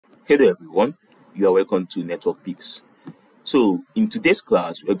Hello everyone, you are welcome to Network Pips. So in today's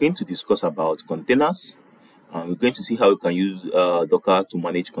class, we're going to discuss about containers, and we're going to see how we can use Docker to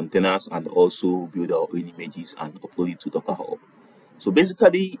manage containers and also build our own images and upload it to Docker Hub. So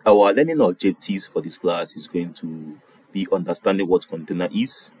basically, our learning objectives for this class is going to be understanding what container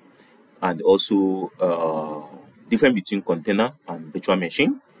is, and also difference between container and virtual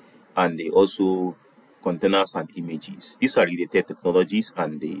machine, and also containers and images. These are related technologies,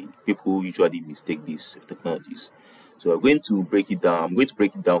 and the people usually mistake these technologies. So I'm going to break it down. I'm going to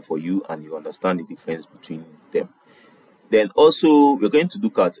break it down for you, and you understand the difference between them. Then also we're going to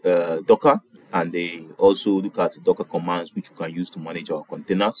look at Docker, and they also look at Docker commands which we can use to manage our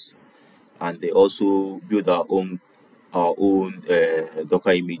containers, and they also build our own Docker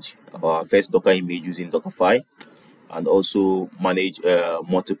image, our first Docker image using Dockerfile, and also manage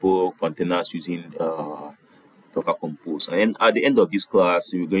multiple containers using Docker Compose. And at the end of this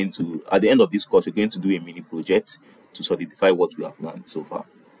class, we're going to do a mini project to solidify what we have learned so far.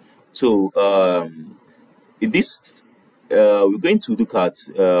 So in this, we're going to look at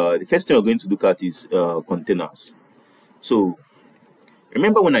the first thing we're going to look at is containers. So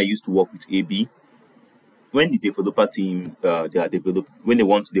remember when I used to work with AB, when the developer team when they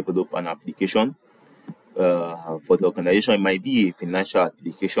want to develop an application for the organization, it might be a financial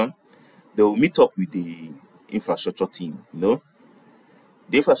application, they will meet up with the infrastructure team. The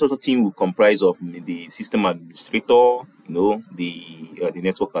infrastructure team will comprise of the system administrator, the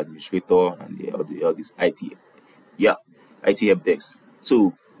network administrator, and all this IT help desk.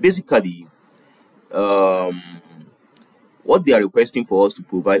 So basically, what they are requesting for us to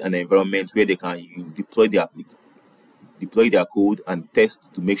provide an environment where they can deploy their code and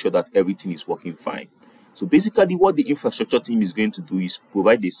test to make sure that everything is working fine. So basically, what the infrastructure team is going to do is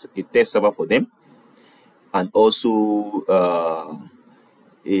provide a test server for them, and also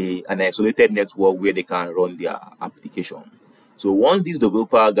an isolated network where they can run their application. So once these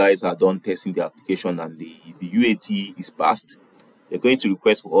developer guys are done testing the application and the UAT is passed, they're going to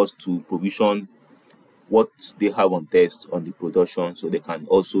request for us to provision what they have on test on the production, so they can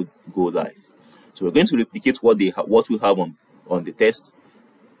also go live. So we're going to replicate what we have on the test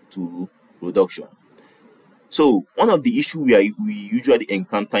to production. So one of the issues we usually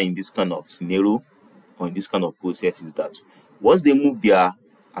encounter in this kind of scenario or in this kind of process is that once they move their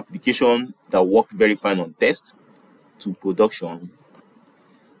application that worked very fine on test to production,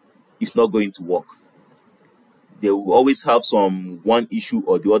 it's not going to work. They will always have one issue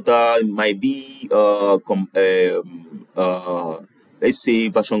or the other. It might be let's say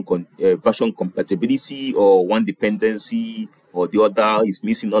version compatibility, or one dependency or the other is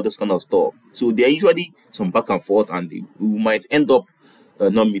missing, all this kind of stuff. So there are usually some back and forth, and we might end up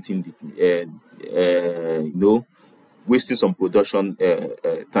not meeting wasting some production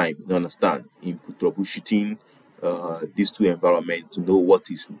time. You understand, in troubleshooting these two environments to know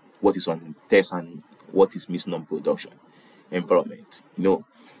what is on test and what is missing on production environment. So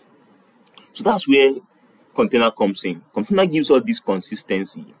that's where container comes in. Container gives us this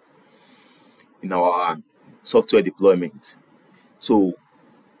consistency in our software deployment. So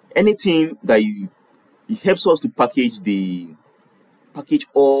anything that it helps us to package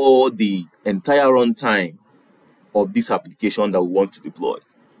all the entire runtime of this application that we want to deploy,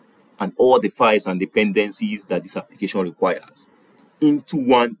 and all the files and dependencies that this application requires, into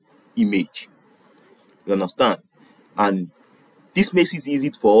one image. You understand? And this makes it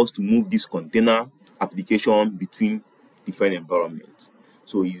easy for us to move this container application between different environments.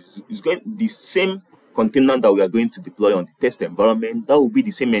 So it's going the same container that we are going to deploy on the test environment, that will be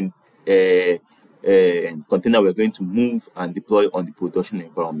the same container we're going to move and deploy on the production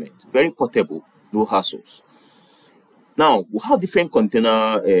environment. Very portable, no hassles. Now we have different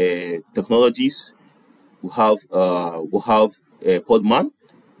container technologies. We have Podman,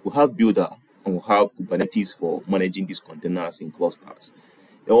 we have Builder, and we have Kubernetes for managing these containers in clusters.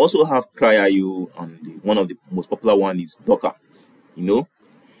 They also have CryIO, and one of the most popular one is Docker.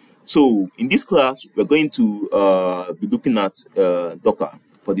 So in this class, we're going to be looking at Docker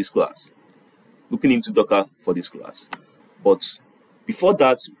for this class, looking into Docker for this class. But before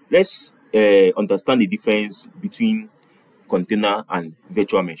that, let's understand the difference between container and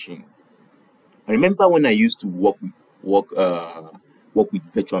virtual machine. I remember when I used to work with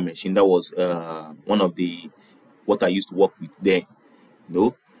virtual machine. That was one of what I used to work with then.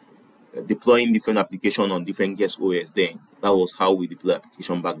 Deploying different application on different guest OS then. That was how we deploy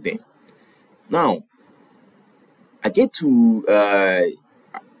application back then. Now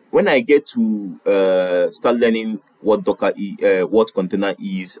when I get to start learning what what container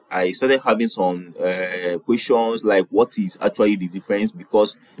is, I started having some questions like what is actually the difference,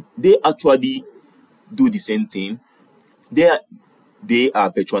 because they actually do the same thing. They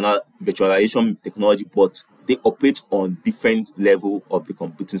are virtualization technology, but they operate on different level of the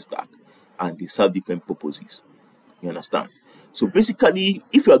computing stack, and they serve different purposes. You understand? So basically,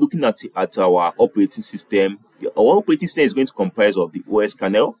 if you are looking at our operating system, our operating system is going to comprise of the OS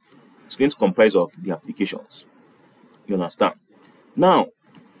kernel. It's going to comprise of the applications. You understand? Now,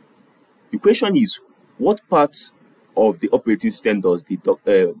 the question is, what parts of the operating system does the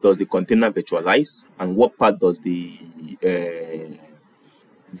container virtualize, and what part does the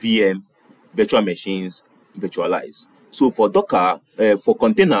VM, virtual machines, virtualize? So for Docker, for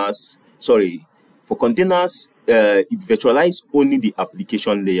containers, it virtualizes only the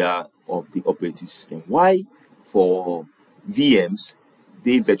application layer of the operating system. Why? For VMs,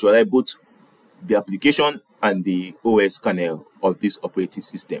 they virtualize both the application and the OS kernel of this operating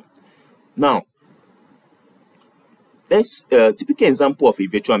system. Now, let's typical example of a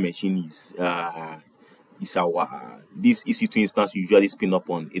virtual machine is our this EC2 instance we usually spin up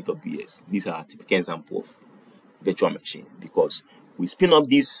on AWS. These are a typical example of virtual machine, because we spin up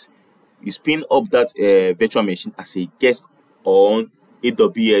that virtual machine as a guest on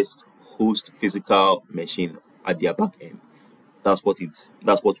AWS host physical machine at their back end. That's what we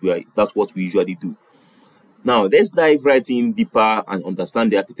usually do. Now let's dive right in deeper and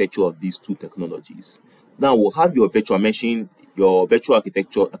understand the architecture of these two technologies. Now we'll have your virtual machine, your virtual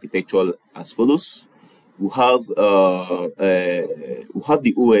architecture as follows. We have the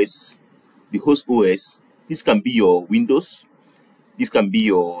OS, the host OS. This can be your Windows, this can be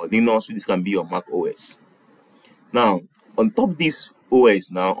your Linux, this can be your Mac OS. Now, on top this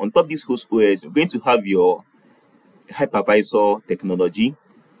host OS, we're going to have your hypervisor technology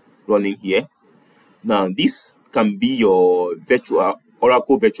running here. Now, this can be your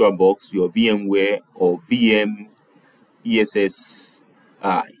Oracle VirtualBox, your VMware, or VM ESSi.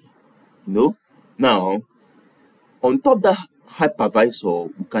 Now, on top that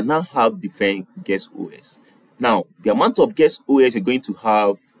hypervisor, we can now have different guest OS. Now, the amount of guest OS you're going to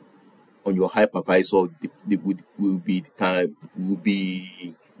have on your hypervisor will be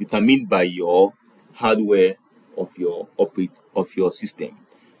determined by your hardware of your system.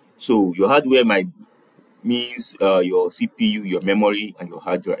 So your hardware means your CPU, your memory, and your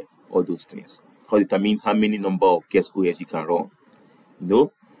hard drive. All those things will determine how many number of guest OS you can run.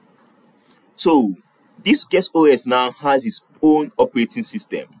 So this guest OS now has its own operating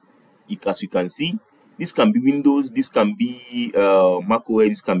system. As you can see, this can be Windows, this can be Mac OS,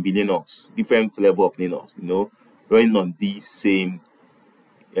 this can be Linux, different flavor of Linux, running on this same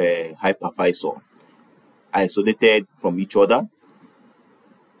hypervisor, isolated from each other.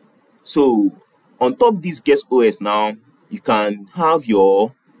 So on top this guest OS now, you can have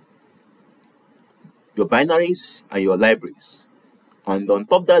your binaries and your libraries. And on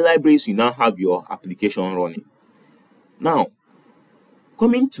top that libraries, you now have your application running. Now,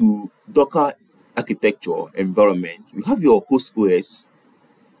 coming to Docker architecture environment, you have your host OS,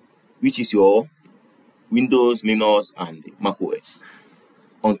 which is your Windows, Linux, and Mac OS.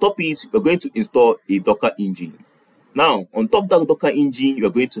 On top it, you're going to install a Docker engine. Now, on top that Docker engine, you're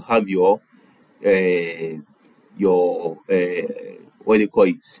going to have your what do you call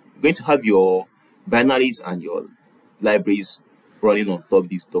it? You're going to have your binaries and your libraries running on top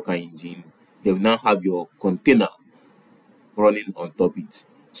this Docker engine. They will now have your container running on top it.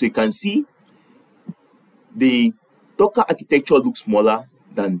 So you can see the Docker architecture looks smaller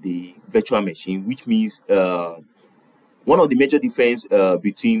than the virtual machine, which means one of the major difference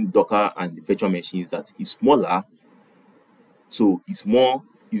between Docker and the virtual machine is that it's smaller, so it's more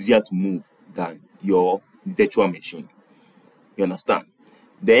easier to move than your virtual machine. You understand?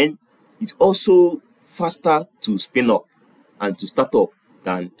 Then it's also faster to spin up and to start up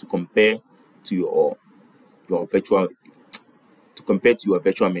than to compare to your virtual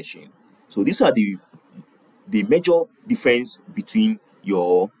machine. So these are the major difference between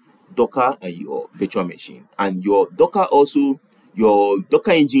your Docker and your virtual machine. And your Docker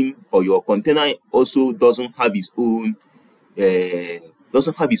engine or your container also doesn't have its own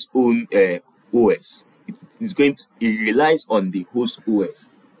OS. It relies on the host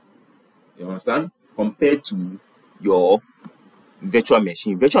OS. You understand? Compared to your virtual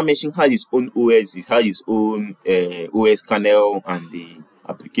machine. Virtual machine has its own OS, it has its own OS kernel and the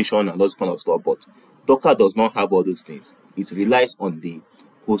application and those kind of stuff, but Docker does not have all those things. It relies on the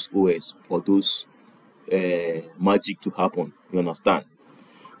host OS for those magic to happen. You understand?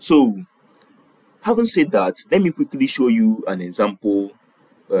 So, having said that, let me quickly show you an example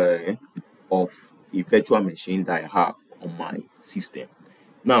of a virtual machine that I have on my system.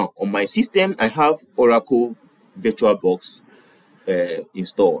 Now on my system I have Oracle VirtualBox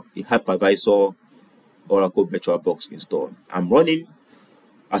installed, a hypervisor Oracle VirtualBox installed. I'm running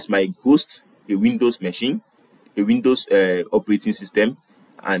as my host a Windows machine, a Windows operating system,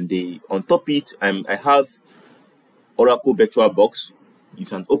 and on top it I have Oracle VirtualBox.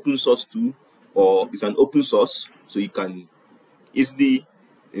 It's an open source tool, or it's an open source, so you can easily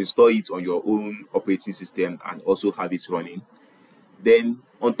install it on your own operating system and also have it running. Then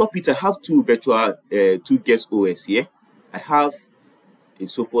on top it I have two guest OS here. I have a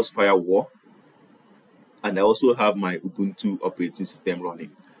Sophos firewall, and I also have my Ubuntu operating system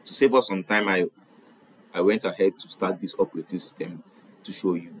running. To save us some time, I went ahead to start this operating system to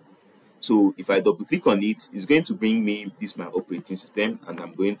show you. So if I double click on it, it's going to bring me this my operating system, and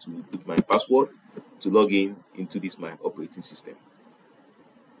I'm going to put my password to log in into this my operating system.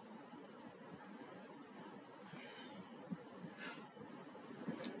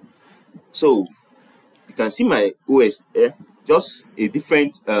 So you can see my OS here, just a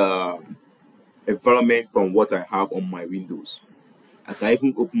different environment from what I have on my Windows. I can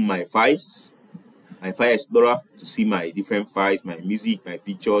even open my files, my file explorer, to see my different files, my music, my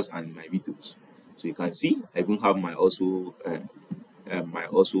pictures, and my videos. So you can see I even have my also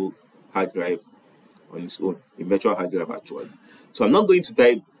hard drive on its own, a virtual hard drive actually. So I'm not going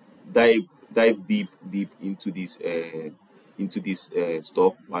to dive deep into this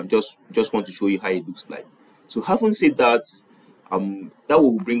stuff. I'm just want to show you how it looks like. So having said that, that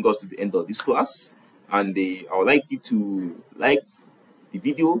will bring us to the end of this class, and I would like you to like the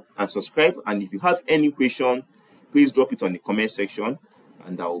video and subscribe. And if you have any question, please drop it on the comment section,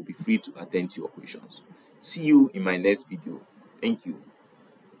 and I will be free to attend to your questions. See you in my next video. Thank you.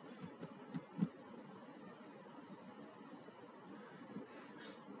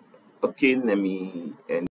 Okay, let me end.